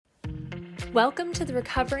Welcome to the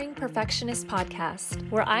Recovering Perfectionist Podcast,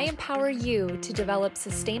 where I empower you to develop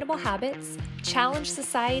sustainable habits, challenge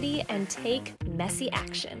society, and take messy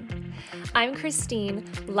action. I'm Christine,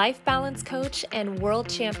 life balance coach and world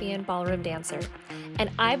champion ballroom dancer, and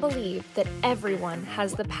I believe that everyone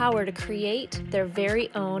has the power to create their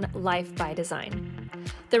very own life by design.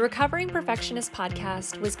 The Recovering Perfectionist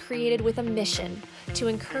Podcast was created with a mission to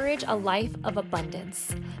encourage a life of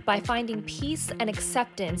abundance by finding peace and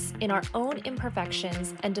acceptance in our own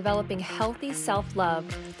imperfections and developing healthy self-love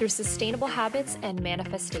through sustainable habits and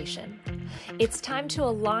manifestation. It's time to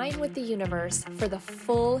align with the universe for the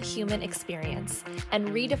full human experience and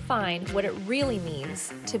redefine what it really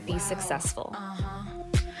means to be successful.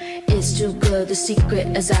 It's too good, the secret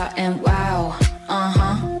is out and wow.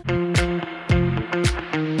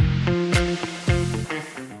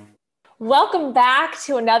 Welcome back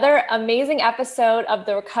to another amazing episode of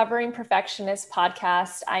the Recovering Perfectionist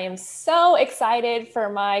Podcast. I am so excited for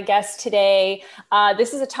my guest today.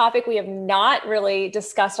 This is a topic we have not really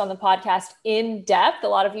discussed on the podcast in depth. A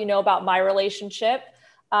lot of you know about my relationship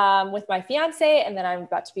with my fiance, and then I'm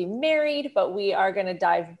about to be married, but we are going to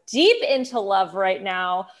dive deep into love right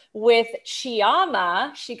now with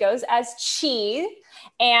Chiama. She goes as Chi,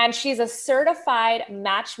 and she's a certified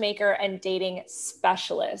matchmaker and dating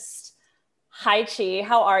specialist. Hi, Chi.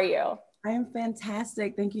 How are you? I am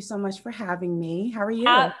fantastic. Thank you so much for having me. How are you?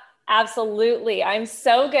 Absolutely. I'm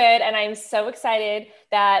so good. And I'm so excited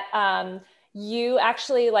that you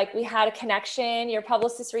actually, we had a connection. Your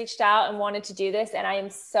publicist reached out and wanted to do this. And I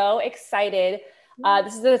am so excited.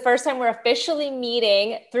 This is the first time we're officially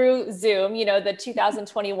meeting through Zoom, the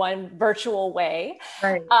 2021 virtual way.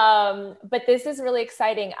 Right. But this is really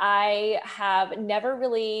exciting. I have never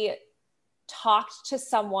really talked to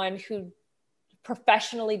someone who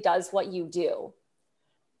professionally does what you do.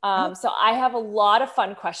 So I have a lot of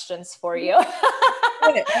fun questions for you.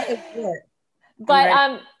 But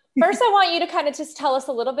first I want you to kind of just tell us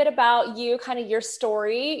a little bit about you, kind of your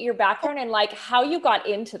story, your background, and how you got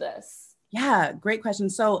into this. Yeah, great question.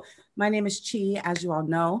 So my name is Chi, as you all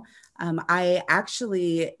know. I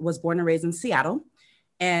actually was born and raised in Seattle,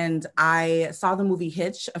 and I saw the movie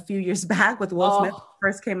Hitch a few years back with Will Smith when it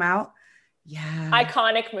first came out. Yeah.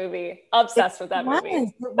 Iconic movie. Obsessed with that movie.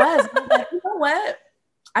 It was. You know what?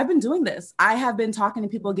 I've been doing this. I have been talking to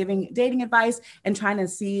people, giving dating advice and trying to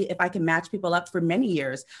see if I can match people up for many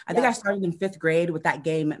years. I think I started in 5th grade with that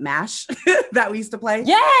game MASH that we used to play.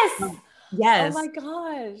 Yes. Yes. Oh my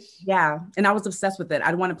gosh. Yeah. And I was obsessed with it.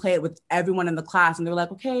 I'd want to play it with everyone in the class. And they were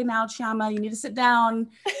like, okay, now Chiama, you need to sit down,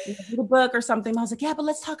 read a book or something. I was like, yeah, but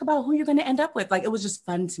let's talk about who you're going to end up with. It was just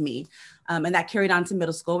fun to me. And that carried on to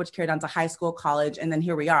middle school, which carried on to high school, college. And then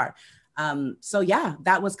here we are. So yeah,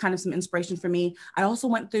 that was kind of some inspiration for me. I also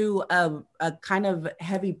went through a kind of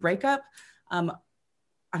heavy breakup. I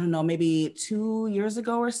don't know, maybe 2 years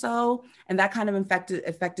ago or so. And that kind of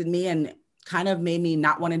affected me and kind of made me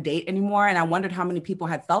not want to date anymore. And I wondered how many people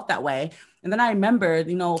had felt that way. And then I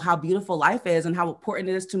remembered, how beautiful life is and how important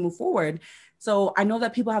it is to move forward. So I know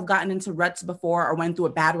that people have gotten into ruts before or went through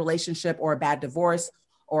a bad relationship or a bad divorce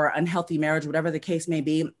or unhealthy marriage, whatever the case may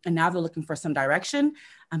be. And now they're looking for some direction.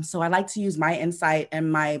 So I like to use my insight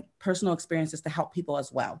and my personal experiences to help people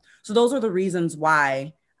as well. So those are the reasons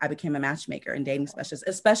why I became a matchmaker and dating specialist,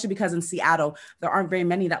 especially because in Seattle, there aren't very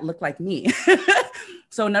many that look like me.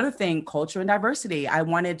 So another thing, culture and diversity. I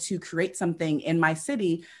wanted to create something in my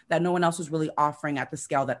city that no one else was really offering at the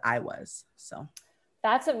scale that I was. So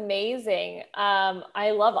that's amazing.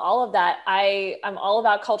 I love all of that. I'm all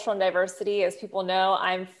about cultural and diversity. As people know,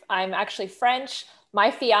 I'm actually French.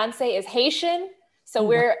 My fiance is Haitian. So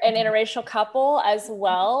we're an interracial couple as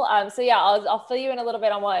well. So yeah, I'll fill you in a little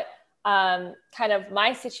bit on what kind of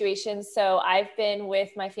my situation. So I've been with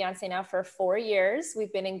my fiance now for 4 years.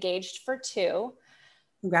 We've been engaged for 2.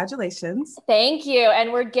 Congratulations. Thank you.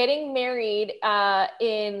 And we're getting married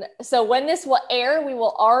so when this will air, we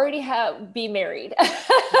will already be married.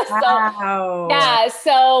 Wow.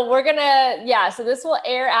 So so this will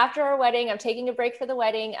air after our wedding. I'm taking a break for the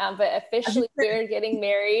wedding, but officially we're getting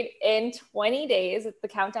married in 20 days. The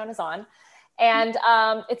countdown is on. And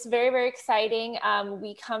it's very, very exciting.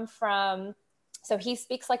 We come from, so he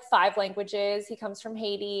speaks 5 languages. He comes from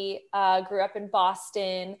Haiti, grew up in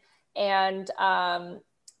Boston, and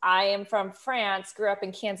I am from France, grew up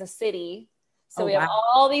in Kansas City. So we have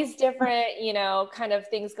all these different, kind of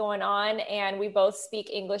things going on. And we both speak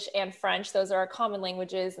English and French. Those are our common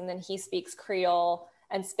languages. And then he speaks Creole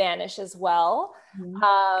and Spanish as well.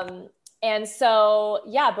 Mm-hmm. And so,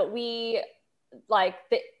 yeah, but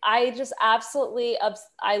I just absolutely,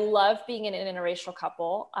 I love being in an interracial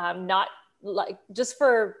couple. Not just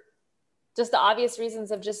for just the obvious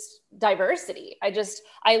reasons of just diversity.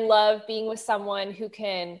 I love being with someone who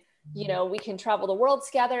can, you know, we can travel the world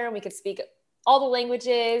together and we can speak all the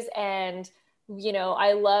languages. And, you know,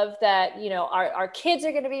 I love that, you know, our kids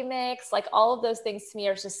are going to be mixed. Like all of those things to me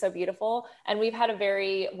are just so beautiful. And we've had a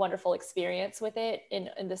very wonderful experience with it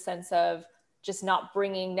in the sense of just not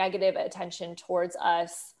bringing negative attention towards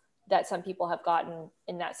us that some people have gotten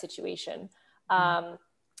in that situation.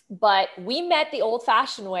 But we met the old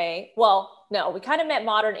fashioned way. Well, no, we kind of met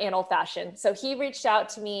modern and old fashioned. So he reached out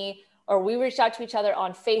to me, or we reached out to each other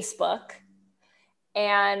on Facebook.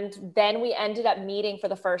 And then we ended up meeting for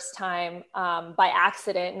the first time by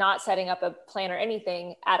accident, not setting up a plan or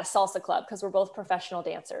anything, at a salsa club, because we're both professional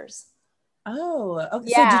dancers. Oh, okay.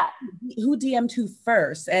 Yeah. So who DM'd who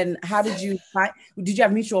first, and how did you find, did you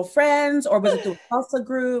have mutual friends, or was it through a salsa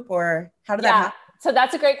group, or how did that happen? So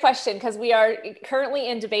that's a great question, because we are currently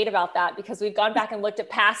in debate about that, because we've gone back and looked at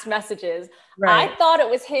past messages. Right. I thought it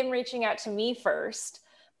was him reaching out to me first,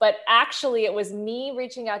 but actually it was me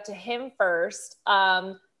reaching out to him first,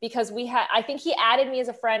 because I think he added me as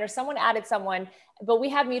a friend, or someone added someone, but we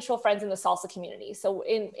have mutual friends in the salsa community. So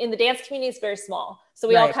in the dance community, it's very small. So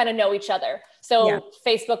we all kind of know each other. So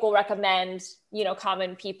Facebook will recommend, you know,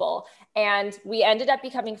 common people. And we ended up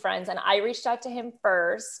becoming friends, and I reached out to him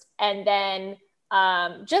first, and then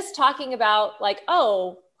just talking about like,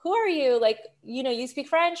 oh, who are you? Like, you know, you speak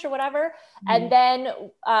French or whatever. And then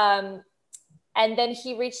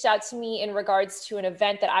he reached out to me in regards to an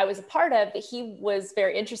event that I was a part of that he was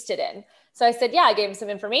very interested in. So I said, yeah, I gave him some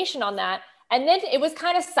information on that. And then it was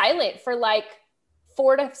kind of silent for like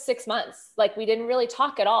 4 to 6 months. Like we didn't really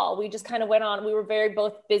talk at all. We just kind of went on. We were very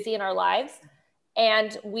both busy in our lives.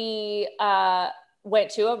 And we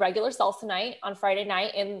went to a regular salsa night on Friday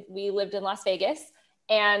night, and we lived in Las Vegas,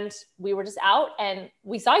 and we were just out and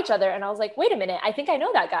we saw each other. And I was like, wait a minute, I think I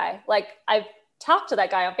know that guy. Like I've talked to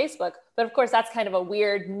that guy on Facebook, but of course that's kind of a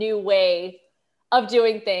weird new way of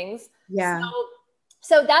doing things. Yeah.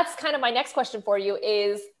 So that's kind of my next question for you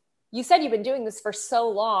is, you said you've been doing this for so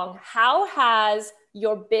long. How has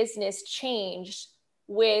your business changed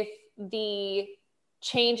with the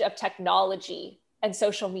change of technology and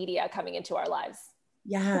social media coming into our lives?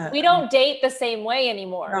 Yeah. We don't date the same way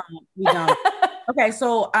anymore. No, we don't. Okay.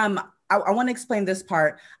 So, I want to explain this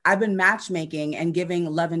part. I've been matchmaking and giving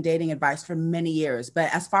love and dating advice for many years,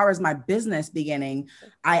 but as far as my business beginning,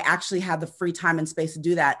 I actually had the free time and space to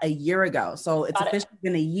do that a year ago. So it's officially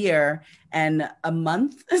been a year and a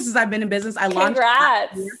month since I've been in business.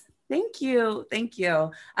 Congrats. Thank you. Thank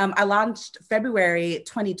you. I launched February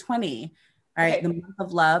 2020. Right. The month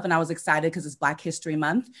of love. And I was excited because it's Black History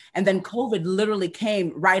Month. And then COVID literally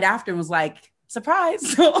came right after and was like,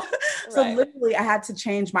 surprise. So literally I had to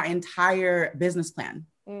change my entire business plan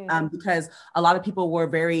because a lot of people were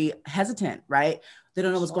very hesitant, right? They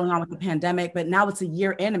don't know what's going on with the pandemic, but now it's a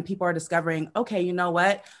year in and people are discovering, okay, you know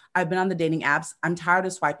what? I've been on the dating apps. I'm tired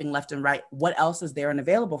of swiping left and right. What else is there and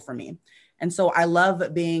available for me? And so I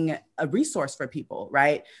love being a resource for people,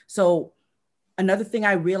 right? So another thing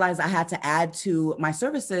I realized I had to add to my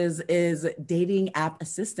services is dating app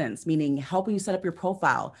assistance, meaning helping you set up your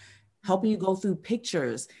profile, helping you go through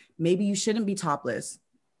pictures. Maybe you shouldn't be topless.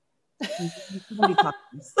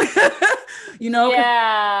 You know,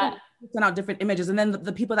 send out different images. And then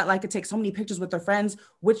the people that like to take so many pictures with their friends,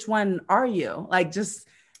 which one are you? Like just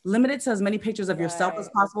limit it to as many pictures of yourself as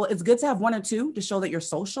possible. It's good to have 1 or 2 to show that you're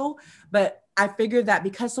social. But I figured that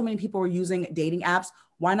because so many people were using dating apps,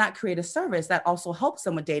 why not create a service that also helps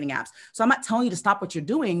them with dating apps? So I'm not telling you to stop what you're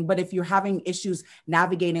doing, but if you're having issues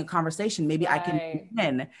navigating a conversation, maybe I can,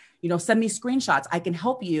 send me screenshots. I can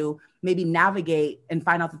help you maybe navigate and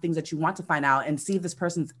find out the things that you want to find out and see if this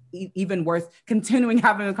person's even worth continuing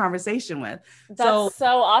having a conversation with. That's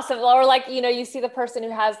so awesome. Or like, you see the person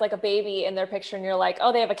who has like a baby in their picture and you're like,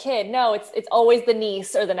 oh, they have a kid. No, it's always the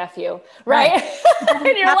niece or the nephew, right? And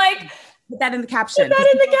you're like, put that in the caption. Put that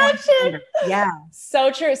in the caption. Yeah.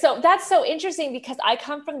 So true. So that's so interesting because I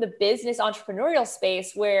come from the business entrepreneurial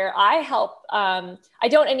space where I help, I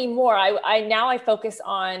don't anymore. I focus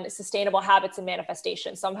on sustainable habits and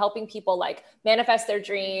manifestation. So I'm helping people like manifest their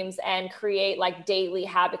dreams and create like daily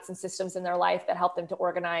habits and systems in their life that help them to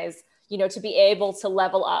organize, to be able to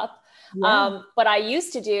level up. Yeah. But I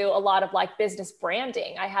used to do a lot of like business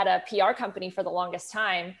branding. I had a PR company for the longest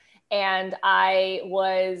time. And I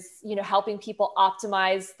was, helping people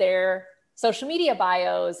optimize their social media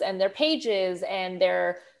bios and their pages and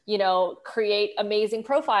their, create amazing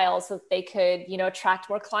profiles so that they could, attract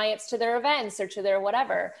more clients to their events or to their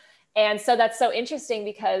whatever. And so that's so interesting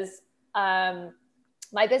because my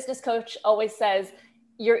business coach always says,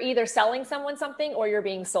 you're either selling someone something or you're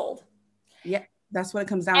being sold. Yeah, that's what it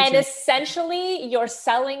comes down And to. essentially you're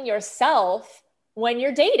selling yourself when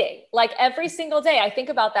you're dating. Like every single day, I think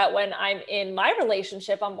about that when I'm in my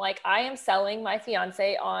relationship. I'm like, I am selling my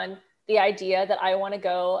fiance on the idea that I want to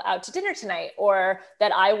go out to dinner tonight, or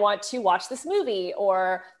that I want to watch this movie,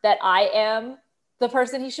 or that I am the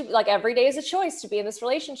person he should be. Like every day is a choice to be in this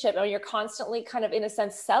relationship. And you're constantly kind of, in a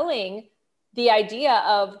sense, selling the idea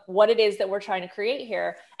of what it is that we're trying to create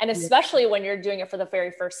here. And especially when you're doing it for the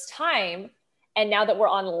very first time. And now that we're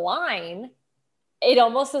online, it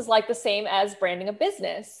almost is like the same as branding a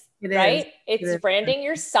business, right? It's branding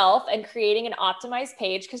yourself and creating an optimized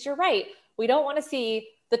page. Because you're right. We don't want to see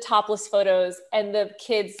the topless photos and the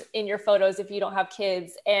kids in your photos if you don't have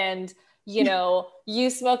kids, and you know, you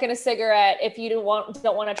smoking a cigarette if you don't want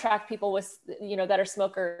to attract people with, you know, that are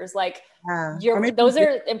smokers. Like those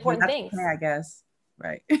are important things. Okay, I guess.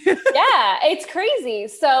 Right. Yeah, it's crazy.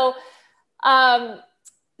 So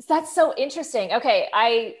that's so interesting. Okay.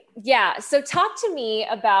 So talk to me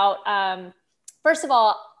about, first of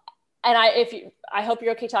all, and I hope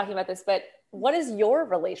you're okay talking about this, but what is your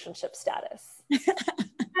relationship status?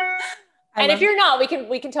 And if you're not,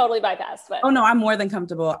 we can totally bypass. But oh no, I'm more than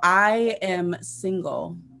comfortable. I am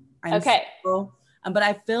single. Single, but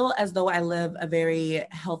I feel as though I live a very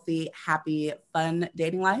healthy, happy, fun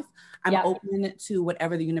dating life. I'm open to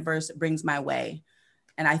whatever the universe brings my way.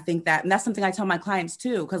 And I think that, and that's something I tell my clients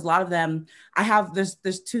too, because a lot of them,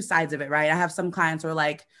 there's two sides of it, right? I have some clients who are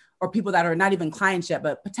like, or people that are not even clients yet,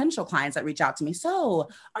 but potential clients that reach out to me. So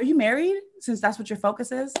are you married? Since that's what your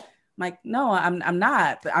focus is. I'm like, no, I'm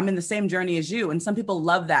not, but I'm in the same journey as you. And some people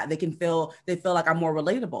love that. They feel like I'm more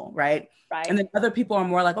relatable. Right. And then other people are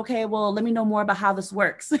more like, okay, well, let me know more about how this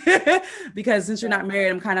works. Because since you're not married,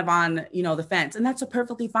 I'm kind of on, you know, the fence, and that's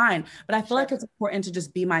perfectly fine. But I feel like it's important to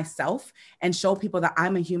just be myself and show people that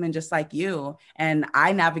I'm a human just like you. And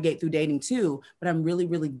I navigate through dating too, but I'm really,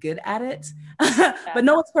 really good at it. But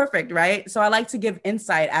no one's perfect. Right. So I like to give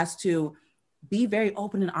insight as to be very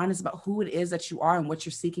open and honest about who it is that you are and what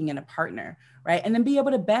you're seeking in a partner, right? And then be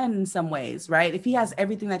able to bend in some ways, right? If he has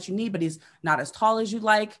everything that you need, but he's not as tall as you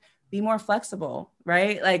like, be more flexible,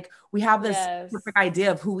 right? Like we have this perfect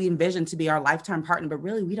idea of who we envision to be our lifetime partner, but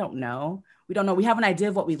really we don't know. We don't know. We have an idea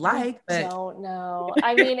of what we like, but don't know.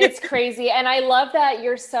 I mean, it's crazy. And I love that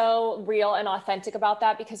you're so real and authentic about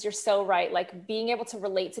that, because you're so right. Like being able to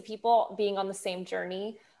relate to people, being on the same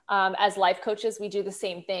journey. As life coaches, we do the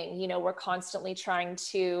same thing. You know, we're constantly trying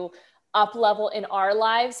to up level in our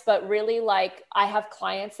lives, but really, like I have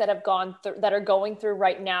clients that have that are going through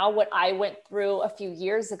right now what I went through a few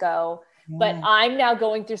years ago, but I'm now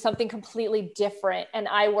going through something completely different. And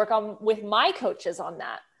I work with my coaches on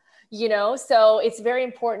that, you know? So it's very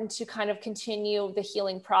important to kind of continue the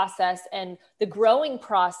healing process and the growing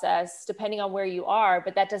process, depending on where you are.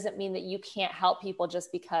 But that doesn't mean that you can't help people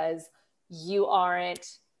just because you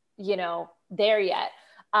aren't, you know, there yet.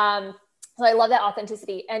 So I love that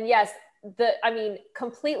authenticity. And yes,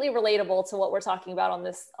 completely relatable to what we're talking about on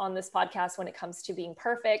this podcast when it comes to being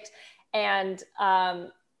perfect. And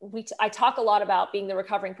I talk a lot about being the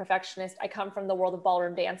recovering perfectionist. I come from the world of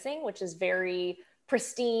ballroom dancing, which is very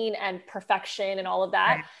pristine and perfection and all of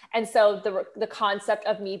that. Right. And so the concept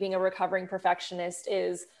of me being a recovering perfectionist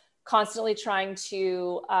is constantly trying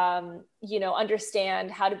to,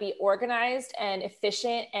 understand how to be organized and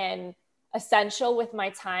efficient and essential with my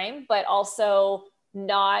time, but also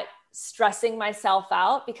not stressing myself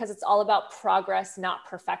out, because it's all about progress, not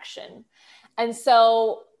perfection. And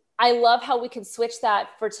so I love how we can switch that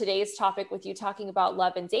for today's topic with you talking about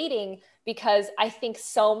love and dating, because I think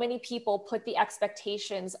so many people put the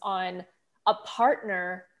expectations on a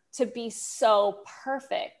partner to be so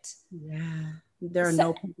perfect. Yeah. There are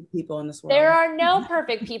no perfect people in this world. There are no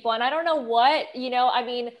perfect people. And I don't know what,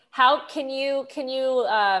 how can you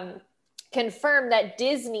confirm that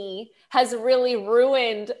Disney has really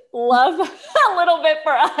ruined love a little bit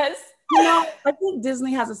for us? I think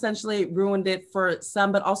Disney has essentially ruined it for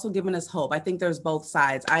some, but also given us hope. I think there's both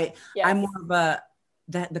sides. I'm more of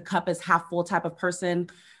the cup is half full type of person.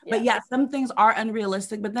 But yeah, some things are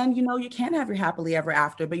unrealistic, but then, you can't have your happily ever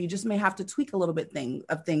after, but you just may have to tweak a little bit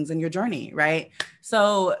of things in your journey. Right.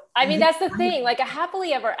 So, that's the thing, like a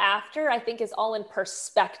happily ever after, I think is all in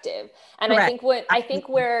perspective. And correct. I think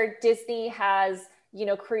where Disney has,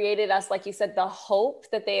 created us, like you said, the hope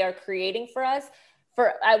that they are creating for us,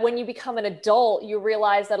 when you become an adult, you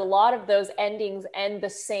realize that a lot of those endings end the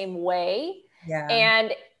same way. Yeah.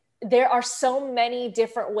 And there are so many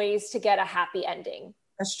different ways to get a happy ending.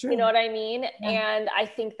 That's true. You know what I mean? Yeah. And I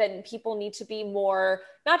think that people need to be more,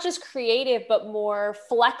 not just creative, but more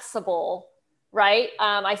flexible, right?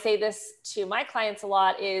 I say this to my clients a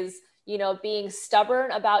lot is, being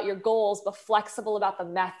stubborn about your goals, but flexible about the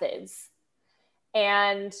methods.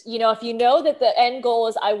 And, if you know that the end goal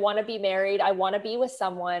is, I want to be married, I want to be with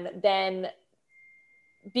someone, then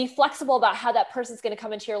be flexible about how that person's going to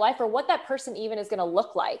come into your life, or what that person even is going to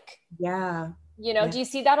look like. Yeah. Do you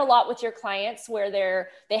see that a lot with your clients, where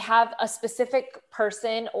they have a specific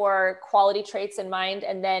person or quality traits in mind,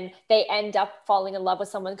 and then they end up falling in love with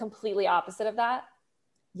someone completely opposite of that?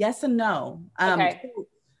 Yes and no. Okay.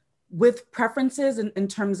 With preferences in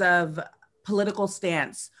terms of political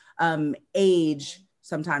stance, age,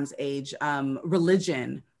 sometimes age,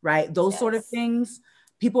 religion, right? Those sort of things.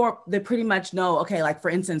 They pretty much know, okay, like for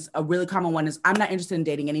instance, a really common one is, I'm not interested in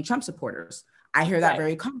dating any Trump supporters. I hear that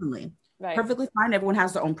very commonly. Right. Perfectly fine. Everyone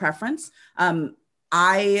has their own preference.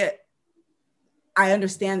 I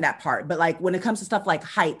understand that part, but like when it comes to stuff like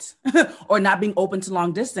height or not being open to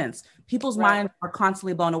long distance, people's minds are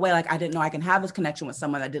constantly blown away. Like, I didn't know I can have this connection with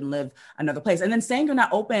someone that didn't live another place. And then saying you're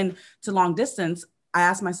not open to long distance, I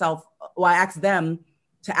ask them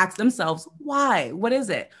to ask themselves, why? What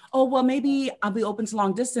is it? Oh, well, maybe I'll be open to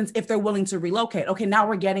long distance if they're willing to relocate. Okay, now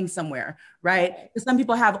we're getting somewhere, right? Because some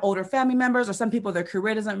people have older family members, or some people, their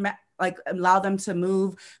career doesn't allow them to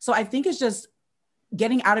move. So I think it's just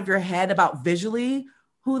getting out of your head about visually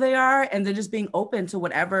who they are, and then just being open to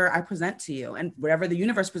whatever I present to you and whatever the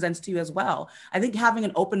universe presents to you as well. I think having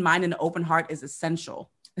an open mind and an open heart is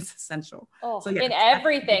essential. It's essential. Oh, so, in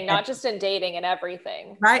everything, not just in dating, in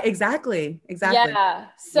everything. Right. Exactly. Yeah.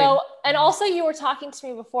 So, and also you were talking to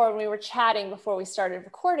me before when we were chatting before we started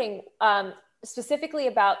recording, specifically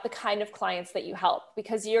about the kind of clients that you help,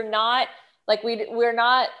 because you're not like,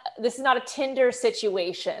 this is not a Tinder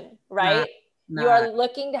situation, right? You are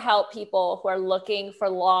looking to help people who are looking for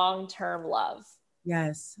long-term love.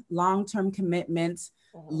 Yes. Long-term commitment,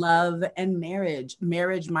 love, and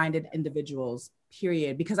marriage-minded individuals,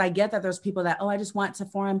 period. Because I get that there's people that, I just want to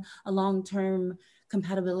form a long-term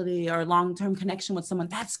compatibility or long-term connection with someone.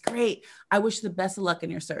 That's great. I wish the best of luck in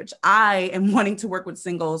your search. I am wanting to work with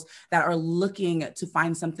singles that are looking to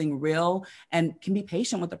find something real and can be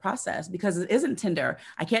patient with the process, because it isn't Tinder.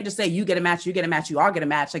 I can't just say you get a match, you all get a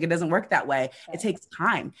match. Like, it doesn't work that way. It takes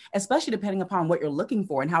time, especially depending upon what you're looking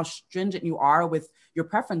for and how stringent you are with your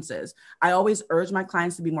preferences. I always urge my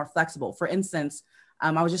clients to be more flexible. For instance,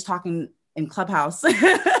 I was just talking in Clubhouse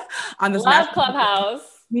on this. Love Clubhouse.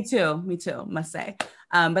 Me too, must say.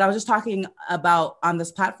 But I was just talking about on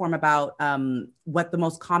this platform about what the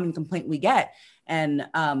most common complaint we get. And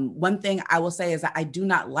one thing I will say is that I do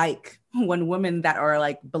not like when women that are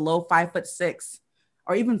like below 5'6",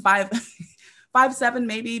 or even 5'7"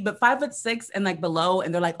 maybe, but 5'6" and like below,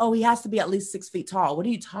 and they're like, oh, he has to be at least 6 feet tall. What are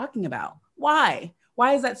you talking about? Why?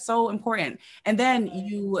 Why is that so important? And then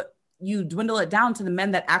you dwindle it down to the men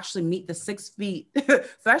that actually meet the 6 feet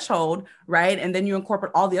threshold, right? And then you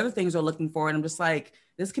incorporate all the other things they're looking for. And I'm just like,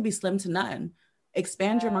 this could be slim to none.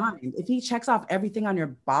 Expand your mind. If he checks off everything on your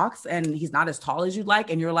box and he's not as tall as you'd like,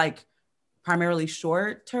 and you're like primarily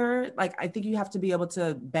shorter, like, I think you have to be able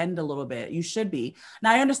to bend a little bit. You should be.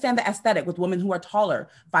 Now, I understand the aesthetic with women who are taller,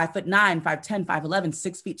 5'9", 5'10", 5'11",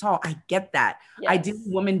 6 feet tall. I get that. Yes. Ideally,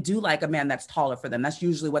 women do like a man that's taller for them. That's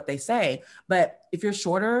usually what they say. But if you're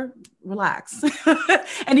shorter, relax.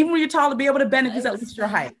 And even when you're tall, to be able to bend if he's at least your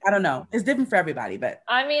height. I don't know. It's different for everybody, but.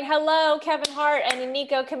 I mean, hello, Kevin Hart and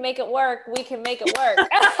Nico can make it work. We can make it work.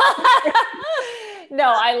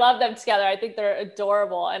 No, I love them together. I think they're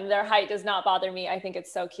adorable, and their height does not bother me. I think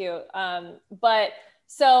it's so cute. But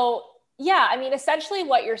so, yeah, I mean, essentially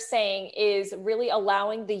what you're saying is really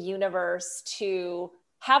allowing the universe to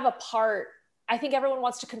have a part. I think everyone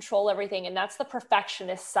wants to control everything. And that's the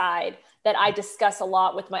perfectionist side that I discuss a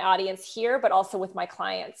lot with my audience here, but also with my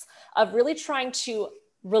clients, of really trying to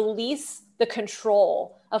release the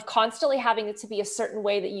control of constantly having it to be a certain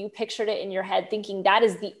way that you pictured it in your head, thinking that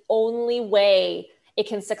is the only way it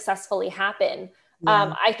can successfully happen.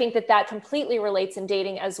 Yeah. I think that completely relates in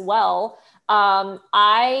dating as well.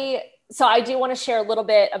 So I do want to share a little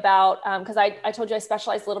bit about, because I told you I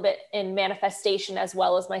specialize a little bit in manifestation as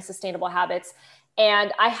well as my sustainable habits.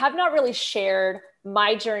 And I have not really shared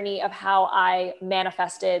my journey of how I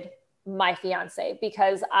manifested my fiance,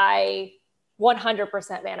 because I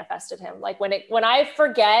 100% manifested him. Like when I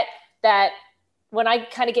forget that, when I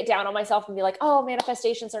kind of get down on myself and be like, oh,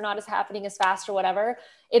 manifestations are not as happening as fast or whatever,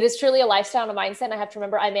 it is truly a lifestyle and a mindset. And I have to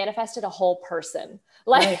remember I manifested a whole person.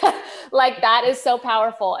 Like, right. Like that is so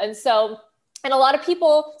powerful. And so And a lot of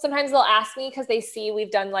people, sometimes they'll ask me because they see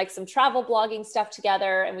we've done like some travel blogging stuff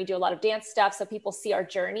together and we do a lot of dance stuff. So people see our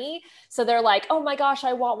journey. So they're like, oh my gosh,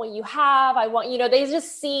 I want what you have. I want, they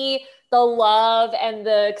just see the love and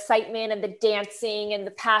the excitement and the dancing and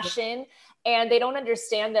the passion. And they don't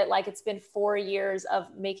understand that like, it's been 4 years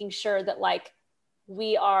of making sure that like,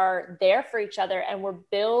 we are there for each other and we're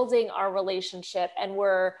building our relationship and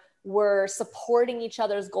we're supporting each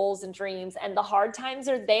other's goals and dreams, and the hard times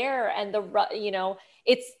are there. And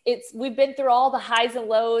we've been through all the highs and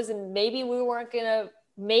lows, and maybe we weren't going to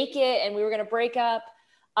make it and we were going to break up.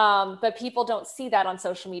 But people don't see that on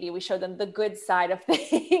social media. We show them the good side of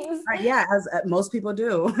things. Yeah. As most people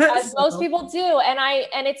do. As most people do.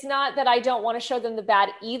 And it's not that I don't want to show them the bad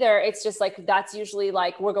either. It's just like, that's usually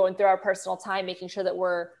like, we're going through our personal time, making sure that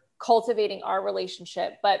we're cultivating our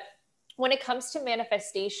relationship. But when it comes to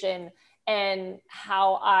manifestation and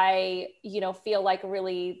how I, feel like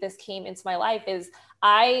really this came into my life is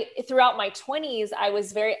throughout my 20s, I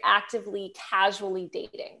was very actively, casually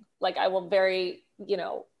dating. Like I will very,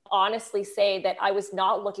 honestly say that I was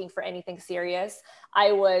not looking for anything serious.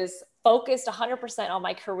 I was focused 100% on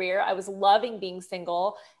my career. I was loving being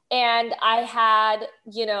single. And I had,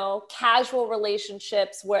 casual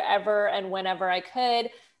relationships wherever and whenever I could,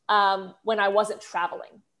 when I wasn't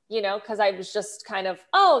traveling. Because I was just kind of,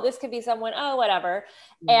 oh, this could be someone, oh, whatever.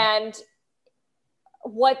 And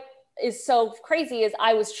what is so crazy is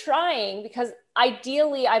I was trying, because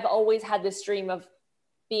ideally I've always had this dream of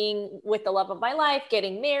being with the love of my life,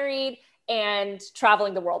 getting married and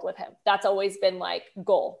traveling the world with him. That's always been like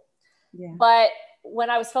goal. Yeah. But when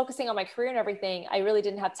I was focusing on my career and everything, I really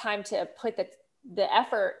didn't have time to put the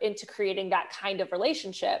effort into creating that kind of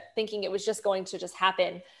relationship, thinking it was just going to just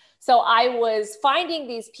happen. So I was finding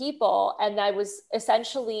these people and I was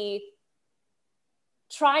essentially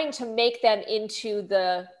trying to make them into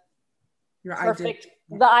the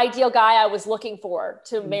ideal guy I was looking for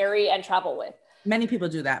to marry and travel with. Many people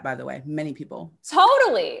do that, by the way. Many people.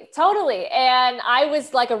 Totally. And I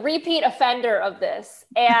was like a repeat offender of this.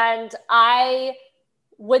 And I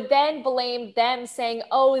would then blame them saying,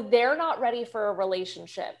 oh, they're not ready for a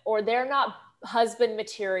relationship, or they're not husband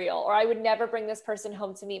material, or I would never bring this person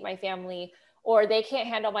home to meet my family, or they can't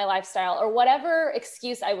handle my lifestyle, or whatever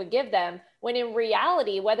excuse I would give them. When in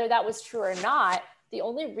reality, whether that was true or not, the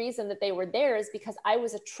only reason that they were there is because I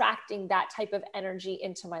was attracting that type of energy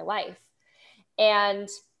into my life. And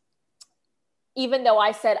even though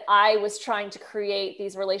I said I was trying to create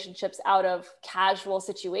these relationships out of casual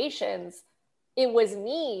situations, it was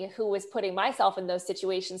me who was putting myself in those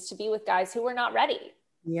situations to be with guys who were not ready.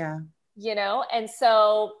 Yeah. And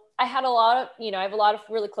so I had I have a lot of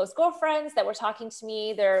really close girlfriends that were talking to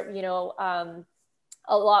me. They're,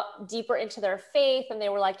 a lot deeper into their faith. And they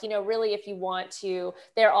were like, really, if you want to,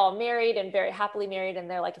 they're all married and very happily married. And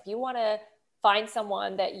they're like, if you want to find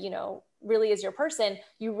someone that, really is your person,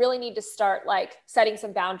 you really need to start like setting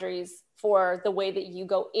some boundaries for the way that you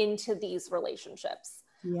go into these relationships.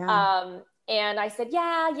 Yeah. And I said,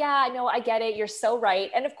 yeah, I know, I get it. You're so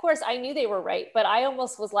right. And of course I knew they were right, but I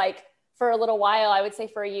almost was like, for a little while, I would say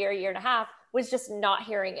for a year and a half, was just not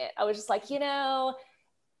hearing it. I was just like,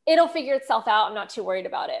 it'll figure itself out. I'm not too worried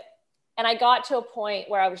about it. And I got to a point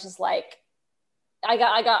where I was just like, I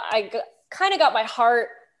kind of got my heart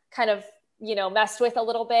kind of, messed with a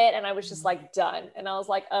little bit. And I was just like, done. And I was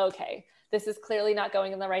like, okay, this is clearly not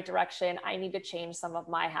going in the right direction. I need to change some of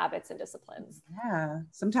my habits and disciplines. Yeah.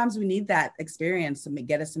 Sometimes we need that experience to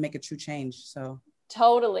get us to make a true change. So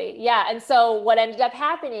totally. Yeah. And so what ended up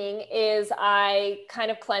happening is I kind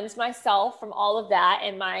of cleansed myself from all of that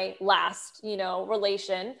in my last,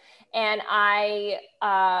 relation. And I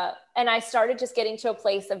started just getting to a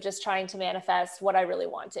place of just trying to manifest what I really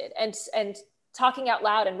wanted, and talking out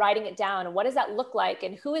loud and writing it down. And what does that look like?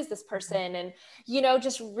 And who is this person? And,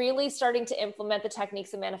 just really starting to implement the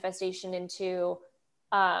techniques of manifestation into,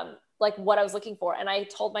 like what I was looking for. And I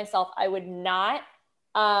told myself I would not,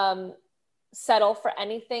 settle for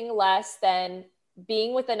anything less than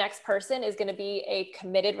being with the next person is going to be a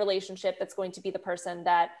committed relationship. That's going to be the person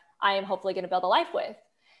that I am hopefully going to build a life with.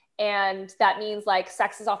 And that means like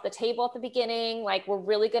sex is off the table at the beginning. Like we're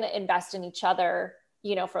really going to invest in each other,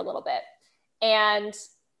 for a little bit. And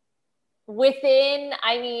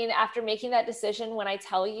after making that decision, when I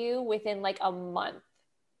tell you within like a month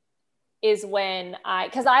is when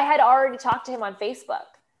because I had already talked to him on Facebook.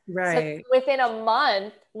 Right. So within a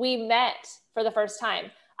month, we met for the first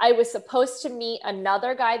time. I was supposed to meet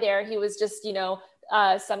another guy there. He was just,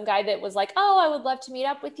 some guy that was like, oh, I would love to meet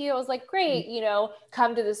up with you. I was like, great,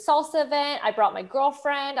 come to the salsa event. I brought my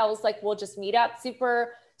girlfriend. I was like, we'll just meet up.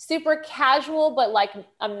 Super, super casual, but like,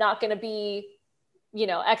 I'm not going to be, you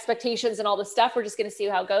know, expectations and all this stuff. We're just going to see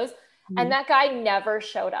how it goes. Mm-hmm. And that guy never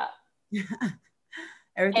showed up.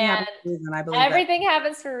 Everything happens for a reason. I believe everything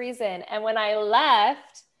happens for a reason. And when I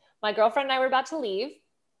left, my girlfriend and I were about to leave,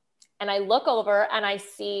 and I look over and I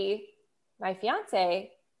see my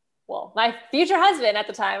fiance, well, my future husband at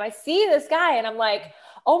the time. I see this guy and I'm like,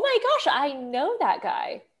 oh my gosh, I know that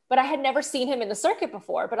guy. But I had never seen him in the circuit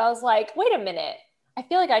before. But I was like, wait a minute, I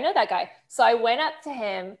feel like I know that guy. So I went up to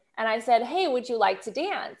him and I said, hey, would you like to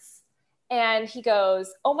dance? And he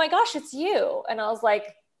goes, oh my gosh, it's you. And I was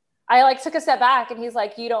like, I like took a step back and he's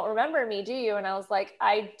like, you don't remember me, do you? And I was like,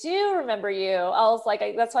 I do remember you. I was like,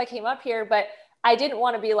 that's why I came up here. But I didn't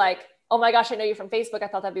want to be like, oh my gosh, I know you from Facebook. I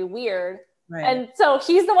thought that'd be weird. Right. And so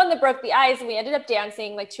he's the one that broke the ice, and we ended up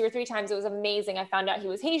dancing like 2 or 3 times. It was amazing. I found out he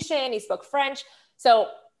was Haitian. He spoke French. So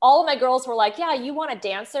all of my girls were like, yeah, you want a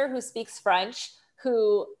dancer who speaks French,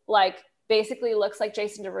 who like basically looks like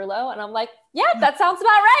Jason Derulo. And I'm like, yeah, that sounds about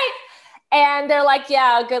right. And they're like,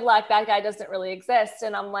 yeah, good luck. That guy doesn't really exist.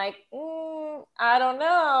 And I'm like, I don't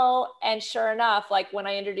know. And sure enough, like when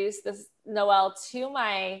I introduced this Noelle to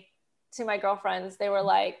my girlfriends, they were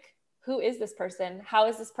like, who is this person? How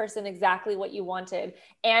is this person exactly what you wanted?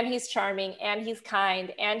 And he's charming, and he's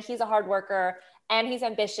kind, and he's a hard worker, and he's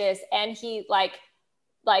ambitious, and he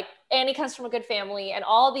and he comes from a good family, and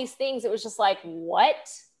all these things. It was just like, what?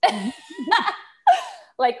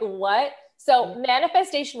 Like what? So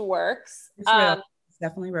manifestation works. It's real. It's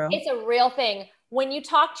definitely real. It's a real thing. When you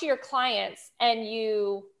talk to your clients and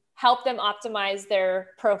you help them optimize their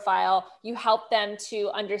profile, you help them to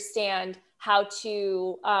understand how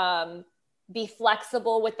to be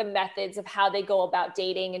flexible with the methods of how they go about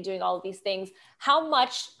dating and doing all of these things. How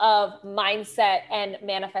much of mindset and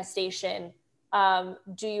manifestation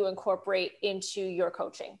do you incorporate into your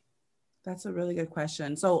coaching? That's a really good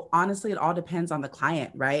question. So honestly, it all depends on the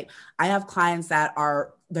client, right? I have clients that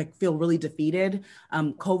are like feel really defeated.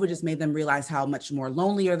 COVID just made them realize how much more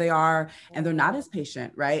lonelier they are, and they're not as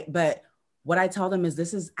patient, right? But what I tell them is,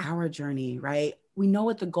 this is our journey, right? We know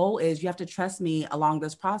what the goal is. You have to trust me along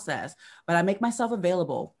this process, but I make myself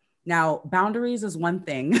available. Now, boundaries is one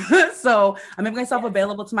thing. So I make myself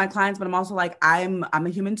available to my clients, but I'm also like, I'm a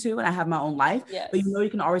human too, and I have my own life. Yes. But you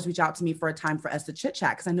can always reach out to me for a time for us to chit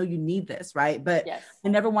chat, because I know you need this, right? But I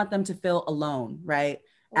never want them to feel alone, right?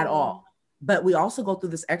 At all. But we also go through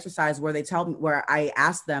this exercise where where I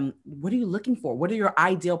ask them, what are you looking for? What are your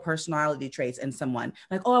ideal personality traits in someone?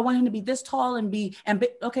 Like, oh, I want him to be this tall and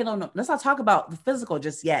okay, no, let's not talk about the physical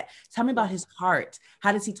just yet. Tell me about his heart.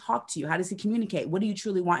 How does he talk to you? How does he communicate? What do you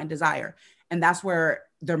truly want and desire? And that's where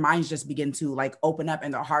their minds just begin to like open up,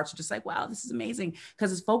 and their hearts are just like, wow, this is amazing.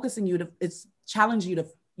 Because it's challenging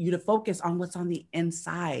you to focus on what's on the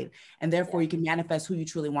inside. And therefore you can manifest who you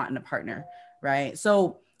truly want in a partner, right?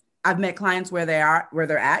 So I've met clients where they're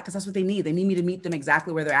at, because that's what they need. They need me to meet them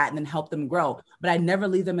exactly where they're at and then help them grow. But I never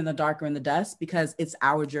leave them in the dark or in the dust, because it's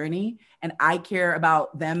our journey, and I care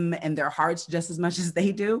about them and their hearts just as much as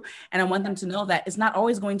they do. And I want them to know that it's not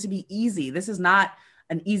always going to be easy. This is not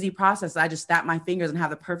an easy process. I just snap my fingers and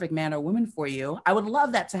have the perfect man or woman for you. I would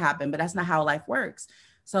love that to happen, but that's not how life works.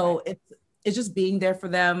 So it's just being there for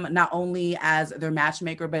them, not only as their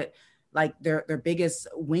matchmaker, but like their biggest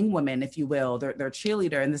wing woman, if you will, their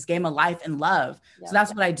cheerleader in this game of life and love. Yeah. So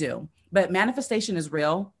that's what I do. But manifestation is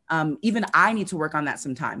real. Even I need to work on that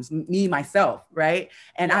sometimes, me, myself, right?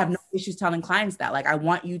 And I have no issues telling clients that, like, I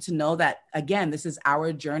want you to know that, again, this is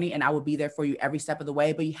our journey, and I will be there for you every step of the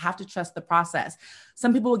way, but you have to trust the process.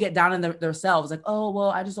 Some people will get down in themselves, like, oh, well,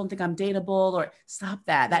 I just don't think I'm dateable, or stop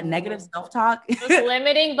that. That negative self-talk. Those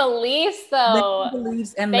limiting beliefs, though. Limiting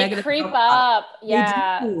beliefs and they negative creep up.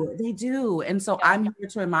 Yeah. They do. And so I'm here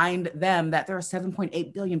to remind them that there are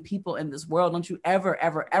 7.8 billion people in this world. Don't you ever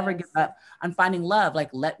give up on finding love. Like,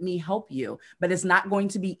 let me help you. But it's not going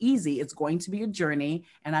to be easy. It's going to be a journey,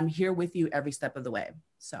 and I'm here with you every step of the way.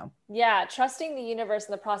 So yeah, trusting the universe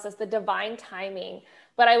in the process, the divine timing.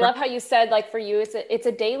 But I love how you said, like, for you, it's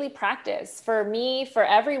a daily practice. For me, for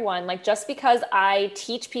everyone, like, just because I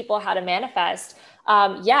teach people how to manifest,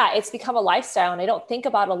 it's become a lifestyle. And I don't think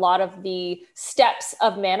about a lot of the steps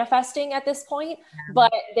of manifesting at this point,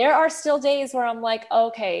 but there are still days where I'm like,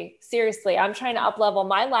 okay, seriously, I'm trying to up-level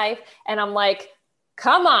my life. And I'm like,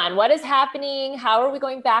 come on, what is happening? How are we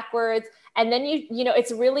going backwards? And then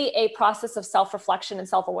it's really a process of self-reflection and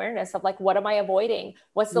self-awareness of, like, what am I avoiding?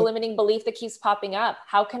 What's the limiting belief that keeps popping up?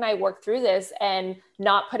 How can I work through this and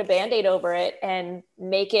not put a Band-Aid over it and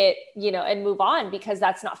make it, and move on, because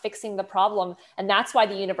that's not fixing the problem. And that's why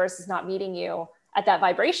the universe is not meeting you at that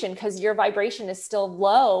vibration, because your vibration is still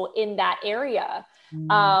low in that area.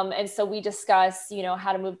 And so we discuss, you know,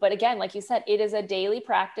 how to move. But again, like you said, it is a daily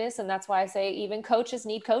practice. And that's why I say even coaches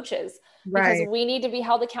need coaches, because we need to be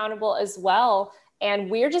held accountable as well. And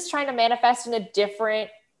we're just trying to manifest in a different,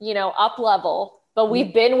 you know, up level. But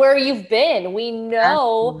we've been where you've been. We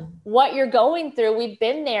know what you're going through. We've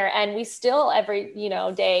been there, and we still every, you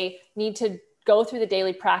know, day need to go through the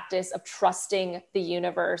daily practice of trusting the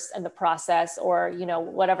universe and the process, or, you know,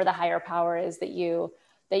 whatever the higher power is that you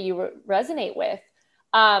resonate with.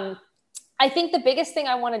 I think the biggest thing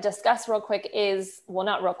I want to discuss real quick is, well,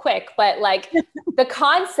 not real quick, but like the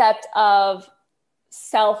concept of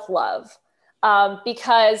self-love.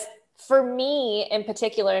 Because for me in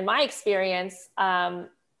particular, in my experience,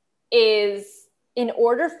 is in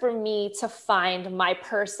order for me to find my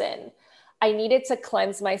person, I needed to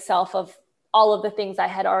cleanse myself of all of the things I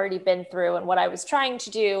had already been through and what I was trying to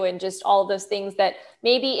do. And just all of those things that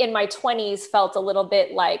maybe in my 20s felt a little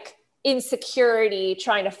bit like insecurity,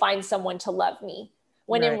 trying to find someone to love me.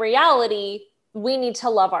 When in reality, we need to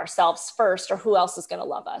love ourselves first, or who else is going to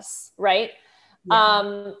love us. Right.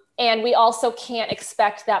 Yeah. And we also can't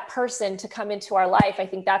expect that person to come into our life. I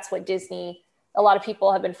think that's what Disney, a lot of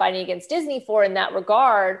people have been fighting against Disney for in that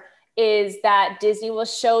regard, is that Disney will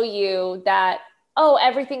show you that, oh,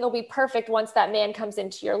 everything will be perfect once that man comes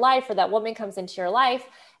into your life or that woman comes into your life.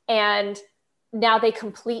 And now they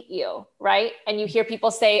complete you, right? And you hear people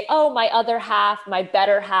say, oh, my other half, my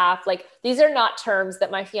better half. Like, these are not terms that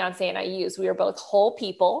my fiance and I use. We are both whole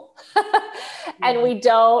people. And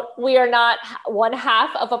we are not one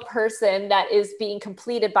half of a person that is being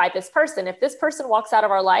completed by this person. If this person walks out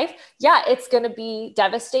of our life, yeah, it's going to be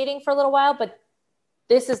devastating for a little while, but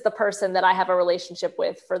this is the person that I have a relationship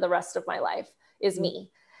with for the rest of my life, is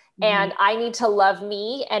me. And I need to love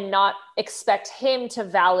me and not expect him to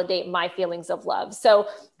validate my feelings of love. So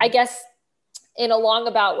I guess in a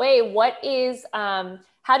long-about way,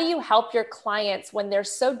 how do you help your clients when they're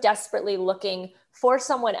so desperately looking for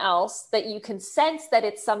someone else that you can sense that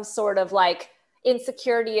it's some sort of like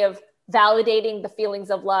insecurity of validating the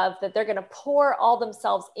feelings of love, that they're going to pour all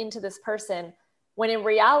themselves into this person, when in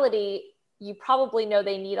reality, you probably know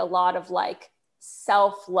they need a lot of like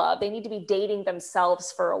self-love. They need to be dating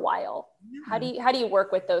themselves for a while. How do you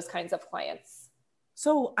work with those kinds of clients?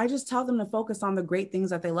 So I just tell them to focus on the great things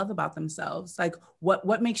that they love about themselves. Like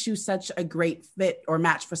what makes you such a great fit or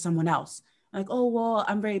match for someone else? Like, oh, well,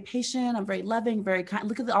 I'm very patient. I'm very loving, very kind.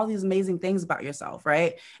 Look at all these amazing things about yourself,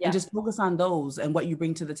 right? Yeah. And just focus on those and what you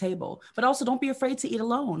bring to the table. But also don't be afraid to eat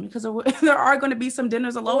alone, because there are going to be some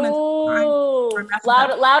dinners alone.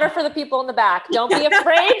 Louder for the people in the back. Don't be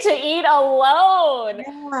afraid to eat alone.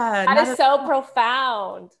 Yeah, that is so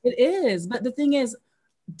profound. It is. But the thing is,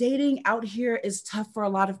 dating out here is tough for a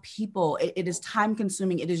lot of people. It is time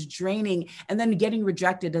consuming. It is draining. And then getting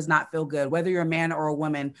rejected does not feel good, whether you're a man or a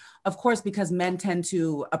woman. Of course, because men tend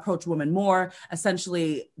to approach women more.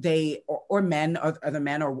 Essentially, or men, or other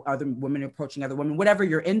men or other women approaching other women, whatever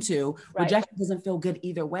you're into, rejection doesn't feel good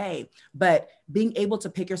either way. But being able to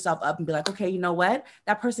pick yourself up and be like, okay, you know what?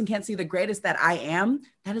 That person can't see the greatest that I am.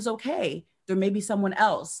 That is okay. There may be someone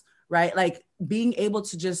else. Right? Like being able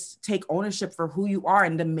to just take ownership for who you are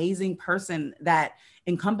and the amazing person that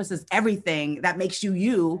encompasses everything that makes you,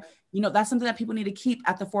 you know, that's something that people need to keep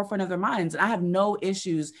at the forefront of their minds. And I have no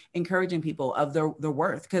issues encouraging people of their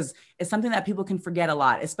worth, because it's something that people can forget a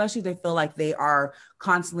lot, especially if they feel like they are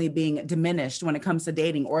constantly being diminished when it comes to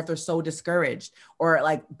dating, or if they're so discouraged, or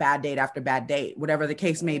like bad date after bad date, whatever the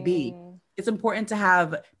case may be. It's important to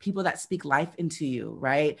have people that speak life into you,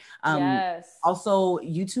 right? Yes. Also,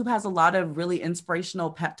 YouTube has a lot of really inspirational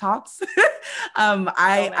pep talks.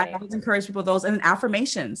 I always encourage people those, and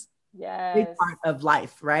affirmations. Yes. Big part of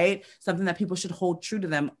life, right? Something that people should hold true to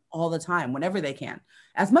them all the time, whenever they can,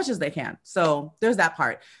 as much as they can. So there's that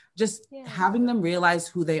part. Just having them realize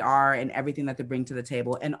who they are and everything that they bring to the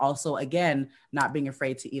table. And also, again, not being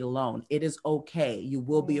afraid to eat alone. It is okay. You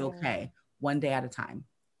will be okay, one day at a time.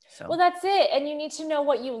 So. Well, that's it. And you need to know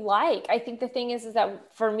what you like. I think the thing is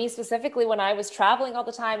that for me specifically, when I was traveling all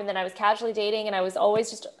the time and then I was casually dating and I was always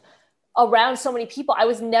just around so many people, I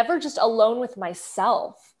was never just alone with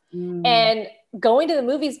myself. And going to the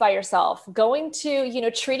movies by yourself, going to, you know,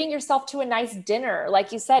 treating yourself to a nice dinner,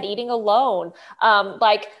 like you said, eating alone.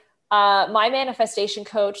 My manifestation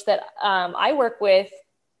coach that I work with,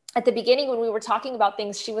 at the beginning, when we were talking about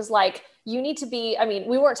things, she was like, you need to be, I mean,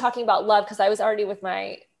 we weren't talking about love because I was already with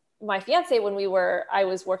my fiance when I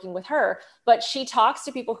was working with her, but she talks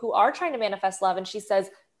to people who are trying to manifest love. And she says,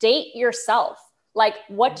 date yourself. Like,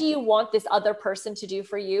 what do you want this other person to do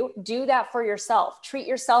for you? Do that for yourself. Treat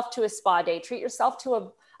yourself to a spa day, treat yourself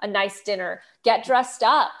to a nice dinner, get dressed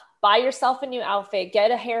up, buy yourself a new outfit,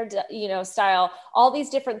 get a hair, style, all these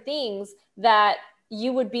different things that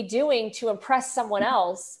you would be doing to impress someone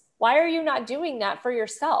else. Why are you not doing that for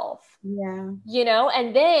yourself? Yeah.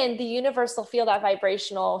 And then the universe will feel that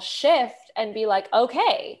vibrational shift and be like,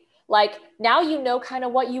 okay, like now you know kind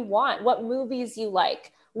of what you want, what movies you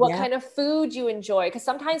like, what kind of food you enjoy. Because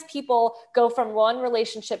sometimes people go from one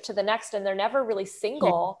relationship to the next and they're never really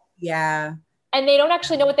single. Yeah. And they don't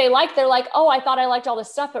actually know what they like. They're like, oh, I thought I liked all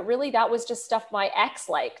this stuff, but really that was just stuff my ex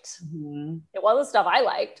liked. Mm-hmm. It wasn't stuff I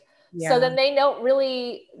liked. Yeah. So then they don't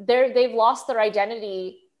really, they've lost their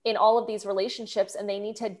identity in all of these relationships, and they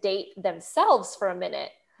need to date themselves for a minute.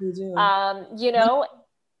 You do.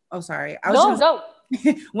 Oh, sorry. Go.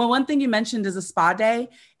 Well, one thing you mentioned is a spa day.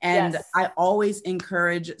 And yes. I always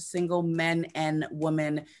encourage single men and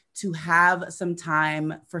women to have some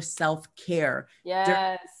time for self-care.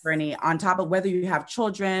 Yes. Journey, on top of whether you have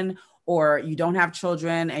children or you don't have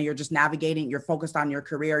children and you're just navigating, you're focused on your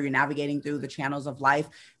career, you're navigating through the channels of life,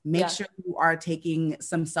 make sure you are taking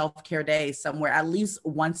some self-care days somewhere, at least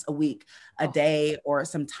once a week, a day or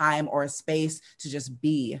some time or a space to just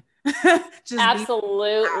be.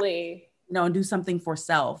 Absolutely. And do something for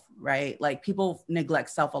self, right? Like people neglect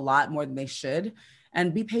self a lot more than they should.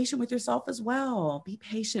 And be patient with yourself as well. Be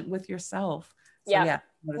patient with yourself. So,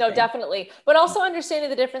 no, definitely. But also understanding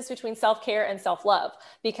the difference between self-care and self-love,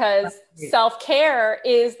 because self-care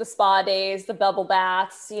is the spa days, the bubble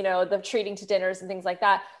baths, the treating to dinners and things like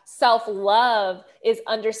that. Self-love is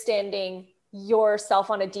understanding yourself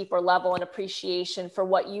on a deeper level and appreciation for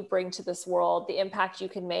what you bring to this world, the impact you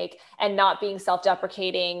can make, and not being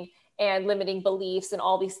self-deprecating and limiting beliefs and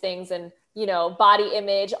all these things. And body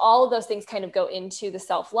image, all of those things kind of go into the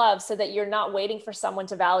self-love, so that you're not waiting for someone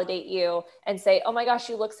to validate you and say, oh my gosh,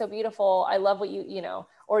 you look so beautiful. I love what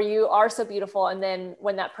or you are so beautiful. And then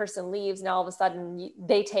when that person leaves, now all of a sudden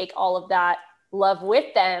they take all of that love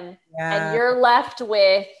with them, and you're left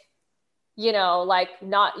with, like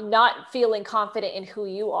not feeling confident in who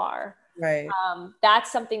you are. Right.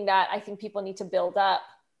 That's something that I think people need to build up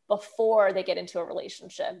before they get into a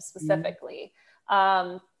relationship specifically.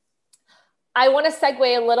 I want to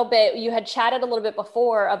segue a little bit. You had chatted a little bit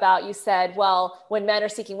before about, you said, well, when men are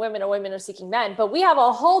seeking women or women are seeking men, but we have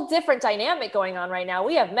a whole different dynamic going on right now.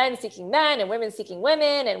 We have men seeking men and women seeking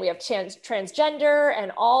women, and we have transgender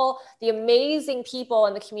and all the amazing people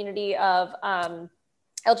in the community of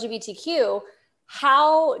LGBTQ.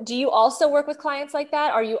 How do you also work with clients like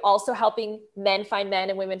that? Are you also helping men find men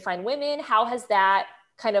and women find women? How has that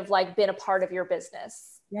kind of like been a part of your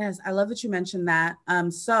business? Yes, I love that you mentioned that.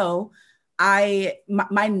 So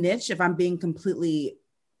my niche, if I'm being completely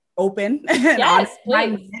open and honest, my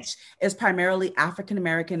niche is primarily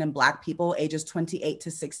African-American and Black people ages 28 to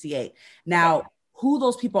 68. Now, who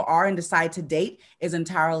those people are and decide to date is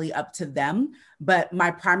entirely up to them. But my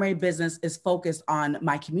primary business is focused on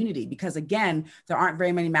my community, because again, there aren't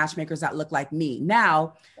very many matchmakers that look like me.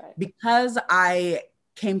 Now, because I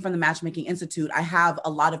came from the Matchmaking Institute, I have a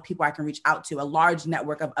lot of people I can reach out to, a large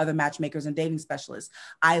network of other matchmakers and dating specialists.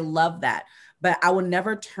 I love that. But I will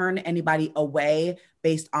never turn anybody away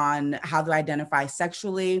based on how they identify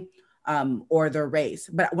sexually or their race.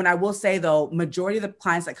 But when I will say though, majority of the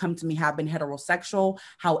clients that come to me have been heterosexual.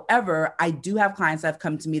 However, I do have clients that have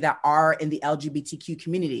come to me that are in the LGBTQ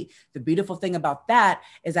community. The beautiful thing about that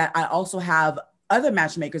is that I also have other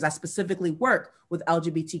matchmakers that specifically work with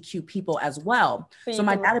LGBTQ people as well. So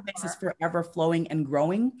my database is forever flowing and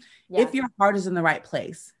growing. If your heart is in the right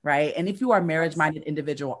place, right? And if you are a marriage-minded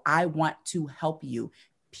individual, I want to help you,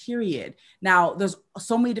 period. Now, there's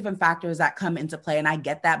so many different factors that come into play, and I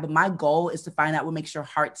get that, but my goal is to find out what makes your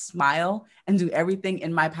heart smile and do everything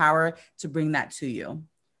in my power to bring that to you.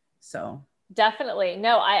 So definitely.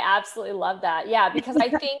 No, I absolutely love that. Yeah, because I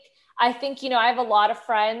think, I have a lot of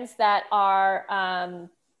friends that are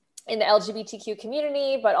in the LGBTQ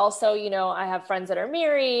community, but also, I have friends that are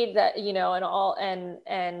married that, and all,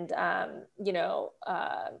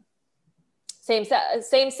 same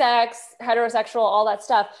sex, heterosexual, all that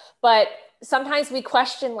stuff. But sometimes we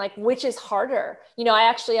question like, which is harder? I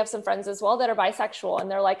actually have some friends as well that are bisexual, and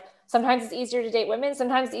they're like, sometimes it's easier to date women.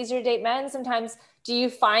 Sometimes it's easier to date men. Sometimes, do you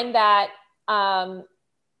find that,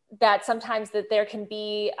 that sometimes that there can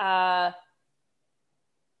be kind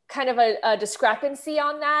of a discrepancy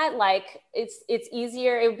on that? Like it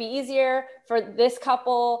would be easier for this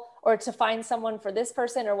couple or to find someone for this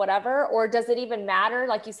person or whatever, or does it even matter?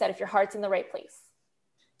 Like you said, if your heart's in the right place.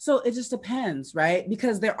 So it just depends, right?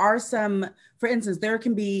 Because there are some, for instance, there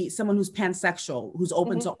can be someone who's pansexual, who's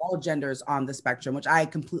open to all genders on the spectrum, which I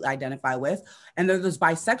completely identify with. And there are those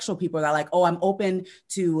bisexual people that are like, oh, I'm open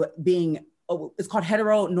to being it's called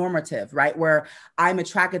heteronormative, right? Where I'm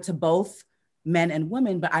attracted to both men and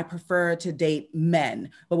women, but I prefer to date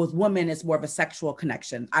men. But with women, it's more of a sexual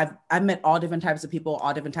connection. I've met all different types of people,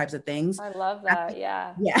 all different types of things. I love that.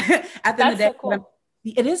 Yeah. Yeah. At the end of the day, so cool.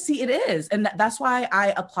 it is. See, it is. And that's why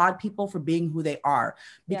I applaud people for being who they are.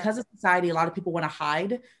 Because of society, a lot of people want to hide,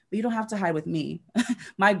 but you don't have to hide with me.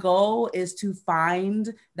 My goal is to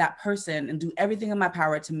find that person and do everything in my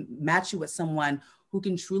power to match you with someone who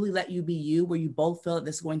can truly let you be you, where you both feel that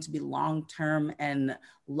this is going to be long-term and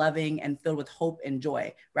loving and filled with hope and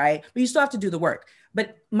joy, right? But you still have to do the work.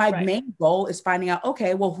 But my main goal is finding out,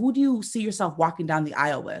 okay, well, who do you see yourself walking down the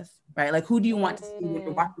aisle with, right? Like, who do you want to see when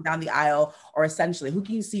you're walking down the aisle, or essentially, who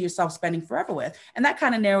can you see yourself spending forever with? And that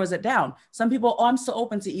kind of narrows it down. Some people, I'm still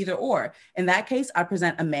open to either or. In that case, I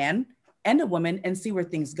present a man and a woman and see where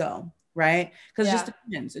things go. Right? Because it just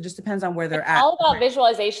depends. It just depends on where they're at. All about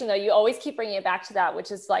visualization, though. You always keep bringing it back to that,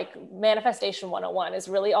 which is like manifestation 101 is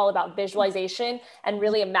really all about visualization and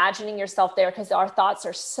really imagining yourself there, because our thoughts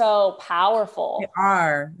are so powerful.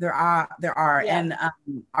 There are. Yeah. And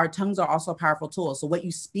our tongues are also powerful tools. So what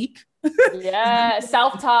you speak.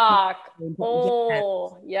 Self-talk.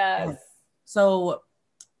 Oh, yes. So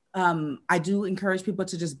I do encourage people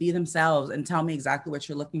to just be themselves and tell me exactly what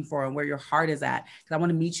you're looking for and where your heart is at. Because I want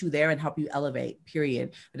to meet you there and help you elevate,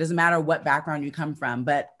 period. It doesn't matter what background you come from,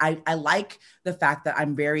 but I like the fact that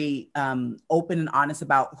I'm very open and honest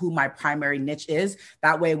about who my primary niche is.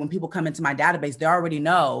 That way, when people come into my database, they already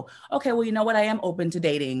know, okay, well, you know what? I am open to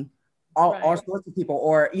dating all sorts of people,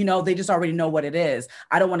 or, you know, they just already know what it is.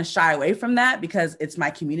 I don't want to shy away from that because it's my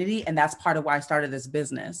community. And that's part of why I started this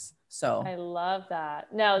business. So I love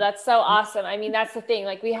that. No, that's so awesome. I mean, that's the thing.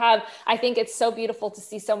 Like I think it's so beautiful to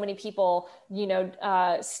see so many people, you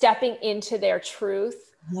know, stepping into their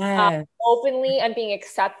truth openly and being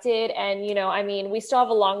accepted. And, you know, I mean, we still have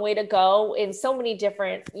a long way to go in so many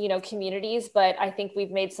different, you know, communities, but I think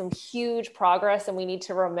we've made some huge progress, and we need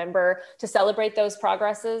to remember to celebrate those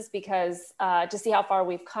progresses, because to see how far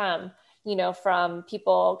we've come, you know, from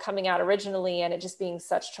people coming out originally and it just being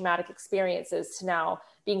such traumatic experiences to now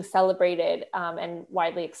being celebrated and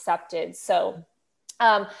widely accepted. So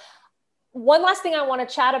one last thing I want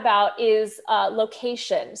to chat about is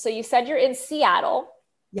location. So you said you're in Seattle.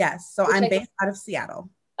 Yes. So I'm based out of Seattle.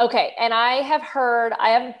 Okay. And I have heard, I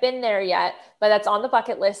haven't been there yet, but that's on the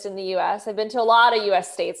bucket list in the US. I've been to a lot of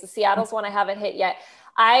US states. The Seattle's one I haven't hit yet.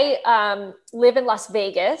 I live in Las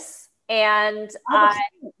Vegas. And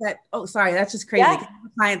that's just crazy. I have a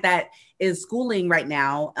client that is schooling right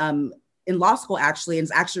now in law school, actually, and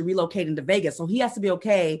is actually relocating to Vegas. So he has to be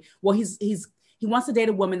okay. Well, he wants to date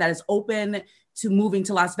a woman that is open to moving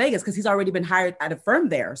to Las Vegas because he's already been hired at a firm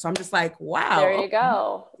there. So I'm just like, wow. There you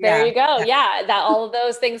go. There you go. Yeah. That all of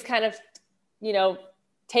those things kind of, you know,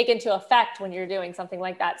 take into effect when you're doing something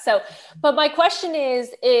like that. So, but my question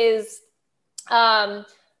is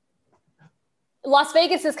Las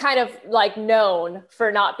Vegas is kind of like known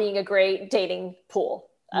for not being a great dating pool,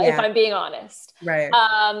 if I'm being honest. Right.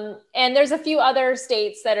 And there's a few other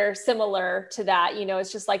states that are similar to that. You know,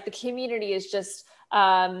 it's just like the community is just,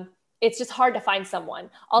 it's just hard to find someone.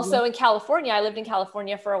 Also in California, I lived in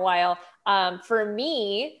California for a while. For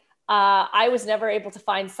me, I was never able to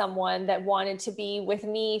find someone that wanted to be with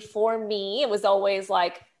me for me. It was always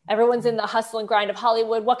like, everyone's in the hustle and grind of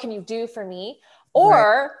Hollywood. What can you do for me?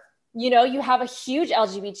 Or, you know, you have a huge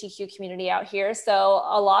LGBTQ community out here. So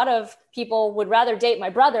a lot of people would rather date my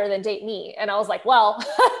brother than date me. And I was like, well,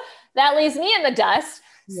 that leaves me in the dust.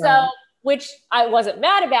 So, which I wasn't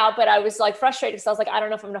mad about, but I was like frustrated because I was like, I don't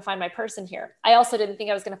know if I'm going to find my person here. I also didn't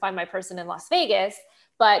think I was going to find my person in Las Vegas,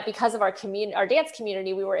 but because of our community, our dance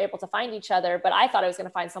community, we were able to find each other. But I thought I was going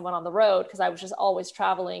to find someone on the road because I was just always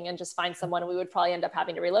traveling and just find someone, and we would probably end up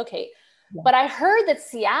having to relocate. But I heard that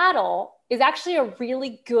Seattle is actually a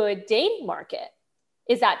really good dating market.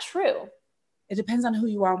 Is that true? It depends on who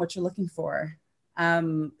you are and what you're looking for.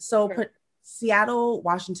 Seattle,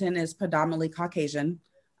 Washington is predominantly Caucasian,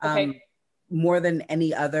 more than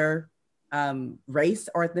any other race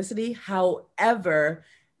or ethnicity. However,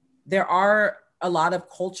 there are a lot of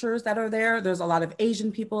cultures that are there. There's a lot of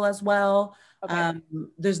Asian people as well.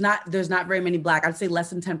 There's not very many Black, I'd say less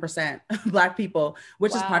than 10% Black people,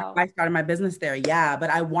 which is part of why I started my business there. Yeah. But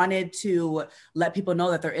I wanted to let people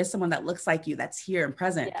know that there is someone that looks like you that's here and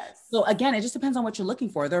present. So again, it just depends on what you're looking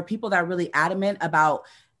for. There are people that are really adamant about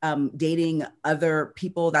dating other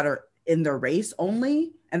people that are in their race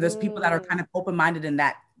only. And there's people that are kind of open-minded in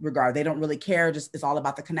that regard. They don't really care. Just it's all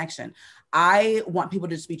about the connection. I want people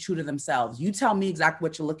to just be true to themselves. You tell me exactly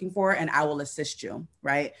what you're looking for and I will assist you.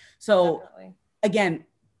 Right. So again,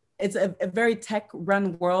 it's a very tech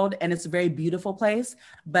run world, and it's a very beautiful place,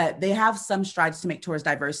 but they have some strides to make towards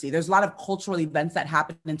diversity. There's a lot of cultural events that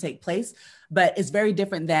happen and take place, but it's very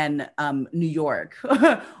different than New York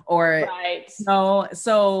or, right.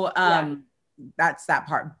 That's that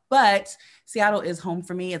part. But Seattle is home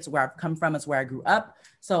for me. It's where I've come from. It's where I grew up.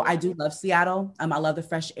 So I do love Seattle. I love the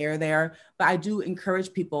fresh air there, but I do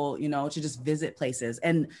encourage people, to just visit places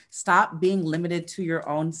and stop being limited to your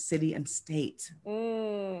own city and state.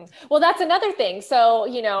 Well, that's another thing. So,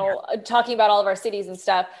 talking about all of our cities and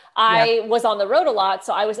stuff, I was on the road a lot.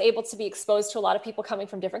 So I was able to be exposed to a lot of people coming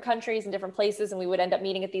from different countries and different places. And we would end up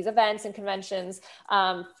meeting at these events and conventions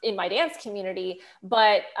in my dance community.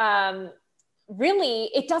 But really,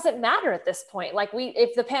 it doesn't matter at this point. Like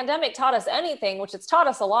if the pandemic taught us anything, which it's taught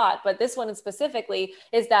us a lot, but this one specifically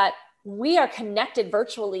is that we are connected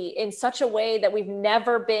virtually in such a way that we've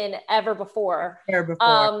never been ever before.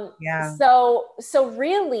 So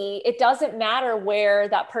really it doesn't matter where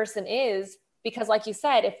that person is, because like you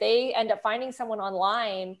said, if they end up finding someone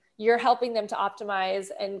online, you're helping them to optimize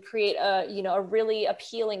and create a really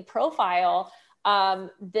appealing profile.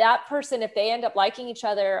 That person, if they end up liking each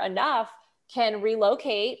other enough, can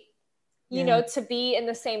relocate, to be in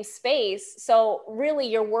the same space. So really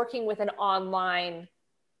you're working with an online,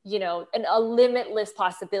 a limitless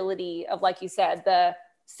possibility of, like you said, the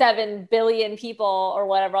 7 billion people or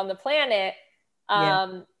whatever on the planet.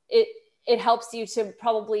 It helps you to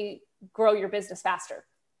probably grow your business faster.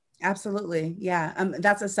 Absolutely. Yeah.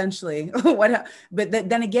 That's essentially what, but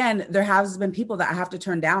then again, there has been people that I have to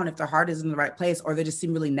turn down if their heart is in the right place, or they just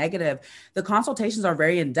seem really negative. The consultations are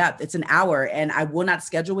very in depth. It's an hour, and I will not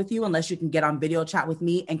schedule with you unless you can get on video chat with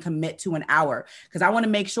me and commit to an hour. Because I want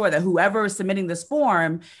to make sure that whoever is submitting this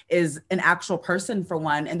form is an actual person, for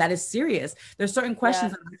one, and that is serious. There's certain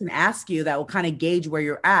questions that I can ask you that will kind of gauge where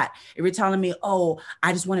you're at. If you're telling me, oh,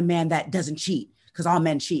 I just want a man that doesn't cheat because all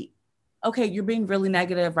men cheat. Okay, you're being really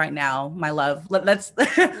negative right now, my love. Let's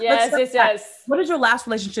Yes. What did your last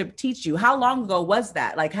relationship teach you? How long ago was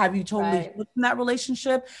that? Like, have you totally healed from that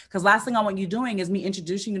relationship? Because last thing I want you doing is me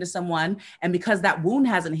introducing you to someone, and because that wound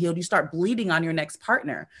hasn't healed, you start bleeding on your next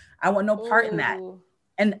partner. I want no part in that.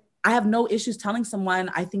 And I have no issues telling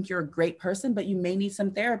someone, I think you're a great person, but you may need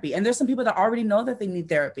some therapy. And there's some people that already know that they need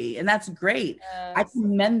therapy, and that's great. Yes. I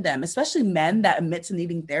commend them, especially men that admit to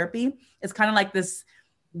needing therapy. It's kind of like this,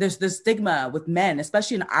 there's this stigma with men,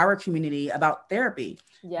 especially in our community, about therapy.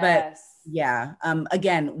 Yes. But yeah,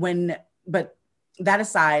 but that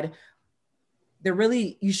aside,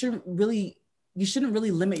 you shouldn't really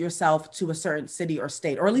limit yourself to a certain city or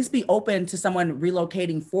state, or at least be open to someone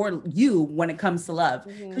relocating for you when it comes to love.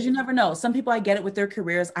 Because you never know. Some people, I get it with their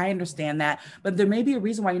careers. I understand that, but there may be a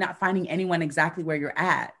reason why you're not finding anyone exactly where you're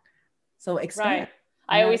at. So expand. Right.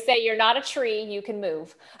 I always say you're not a tree, you can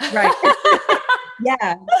move. Right.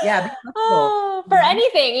 Yeah. For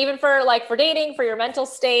anything, even for dating, for your mental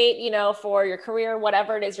state, for your career,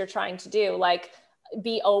 whatever it is you're trying to do, like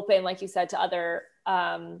be open, like you said, to other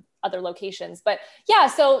locations. But yeah,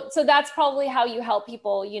 so that's probably how you help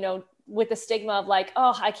people, with the stigma of like,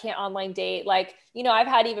 oh, I can't online date. Like, I've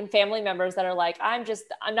had even family members that are like, I'm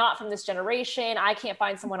not from this generation. I can't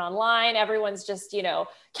find someone online. Everyone's just,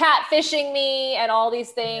 catfishing me and all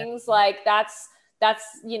these things. Like that's,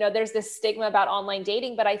 there's this stigma about online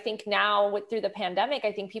dating, but I think now through the pandemic,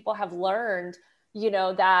 I think people have learned,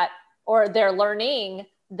 that, or they're learning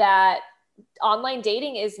that online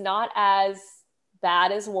dating is not as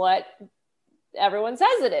bad as what everyone says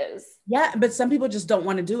it is. Yeah, but some people just don't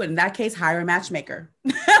want to do it. In that case, hire a matchmaker.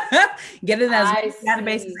 Get it as many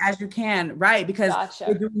databases as you can, right? Because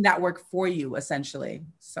they're doing that work for you, essentially.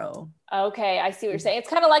 So okay, I see what you're saying. It's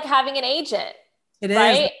kind of like having an agent. It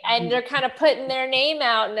right? is. And they're kind of putting their name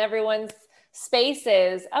out in everyone's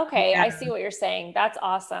spaces. Okay, I see what you're saying. That's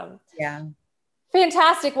awesome. Yeah.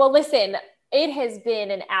 Fantastic. Well, listen, it has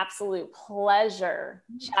been an absolute pleasure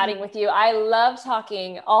chatting with you. I love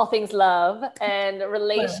talking all things love and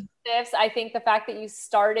relationships. I think the fact that you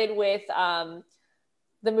started with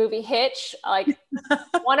the movie Hitch, like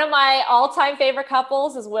one of my all-time favorite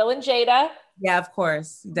couples is Will and Jada. Yeah, of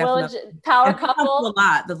course. Definitely. Power couple. A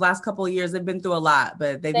lot. The last couple of years, they've been through a lot,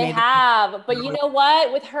 but they have. But you know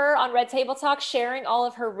what? With her on Red Table Talk, sharing all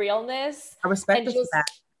of her realness. I respect that.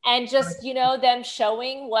 And just, them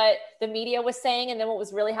showing what the media was saying and then what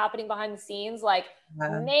was really happening behind the scenes. Like,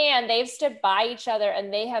 man, they've stood by each other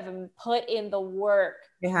and they have put in the work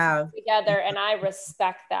together. And I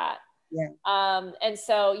respect that. Yeah. And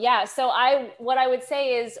so, what I would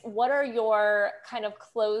say is, what are your kind of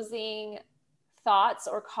closing thoughts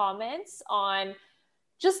or comments on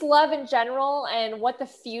just love in general and what the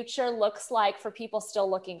future looks like for people still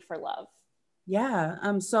looking for love. Yeah.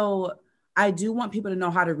 So I do want people to know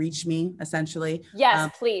how to reach me, essentially.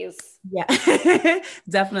 Yes, please. Yeah,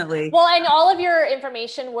 definitely. Well, and all of your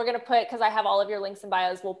information we're going to put, because I have all of your links and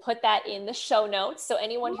bios, we'll put that in the show notes. So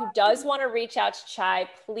anyone who does want to reach out to Chai,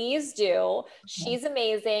 please do. She's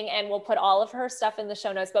amazing. And we'll put all of her stuff in the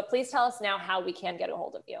show notes, but please tell us now how we can get a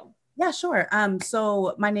hold of you. Yeah, sure.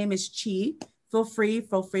 So my name is Chi. Feel free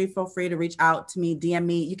to reach out to me, DM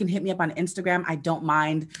me. You can hit me up on Instagram. I don't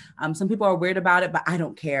mind. Some people are weird about it, but I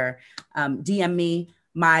don't care. DM me.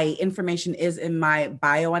 My information is in my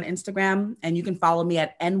bio on Instagram, and you can follow me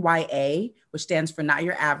at NYA, which stands for Not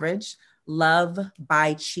Your Average, Love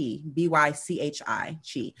by Chi, BYCHI,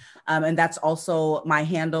 Chi. And that's also my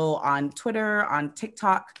handle on Twitter, on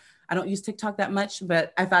TikTok. I don't use TikTok that much,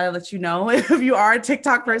 but I thought I'd let you know if you are a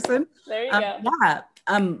TikTok person. There you go. Yeah.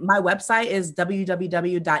 My website is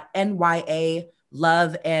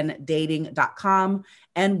www.nyaloveanddating.com.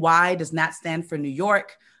 NY does not stand for New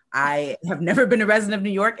York. I have never been a resident of New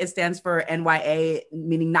York. It stands for NYA,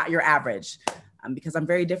 meaning not your average, because I'm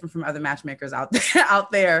very different from other matchmakers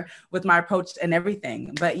out there with my approach and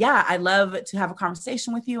everything. But yeah, I'd love to have a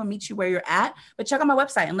conversation with you and meet you where you're at. But check out my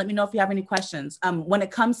website and let me know if you have any questions. When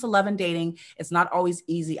it comes to love and dating, it's not always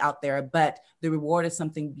easy out there, but the reward is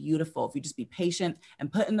something beautiful. If you just be patient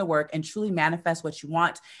and put in the work and truly manifest what you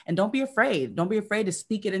want. And don't be afraid. Don't be afraid to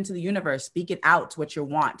speak it into the universe. Speak it out what you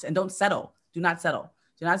want, and don't settle. Do not settle.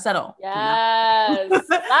 Do not settle. Yes. Louder for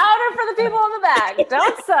the people in the back.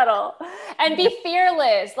 Don't settle. And be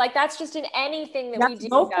fearless. Like, that's just in anything that we do,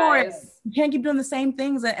 go for it. guys. You can't keep doing the same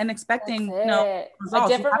things and expecting, results. A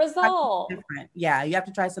different result. Different. Yeah, you have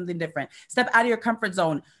to try something different. Step out of your comfort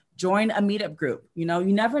zone. Join a meetup group. You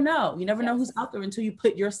never know. You never know who's out there until you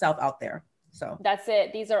put yourself out there. So that's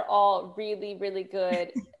it. These are all really, really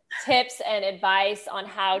good tips and advice on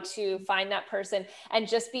how to find that person, and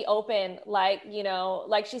just be open. Like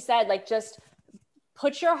she said, like, just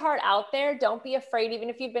put your heart out there. Don't be afraid. Even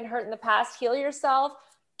if you've been hurt in the past, heal yourself,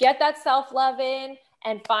 get that self-love in,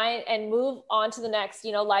 and move on to the next.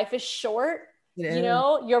 Life is short.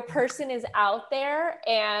 Your person is out there,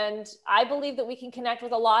 and I believe that we can connect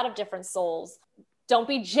with a lot of different souls. Don't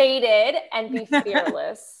be jaded and be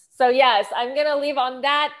fearless. So yes, I'm going to leave on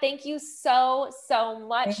that. Thank you so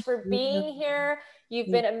much for being here.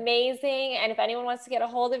 You've been amazing. And if anyone wants to get a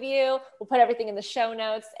hold of you, we'll put everything in the show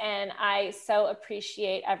notes. And I so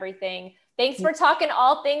appreciate everything. Thanks for talking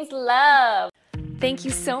all things love. Thank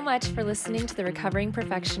you so much for listening to the Recovering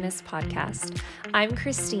Perfectionist podcast. I'm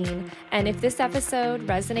Christine, and if this episode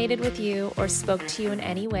resonated with you or spoke to you in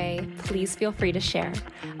any way, please feel free to share.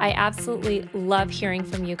 I absolutely love hearing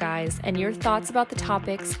from you guys and your thoughts about the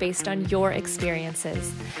topics based on your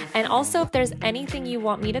experiences. And also, if there's anything you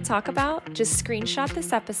want me to talk about, just screenshot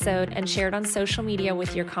this episode and share it on social media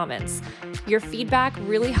with your comments. Your feedback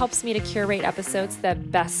really helps me to curate episodes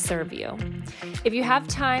that best serve you. If you have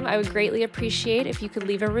time, I would greatly appreciate if you could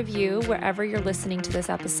leave a review wherever you're listening to this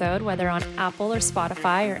episode, whether on Apple or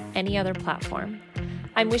Spotify or any other platform.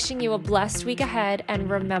 I'm wishing you a blessed week ahead, and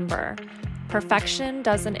remember, perfection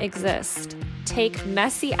doesn't exist. Take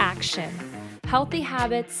messy action. Healthy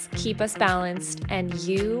habits keep us balanced, and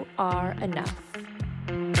you are enough.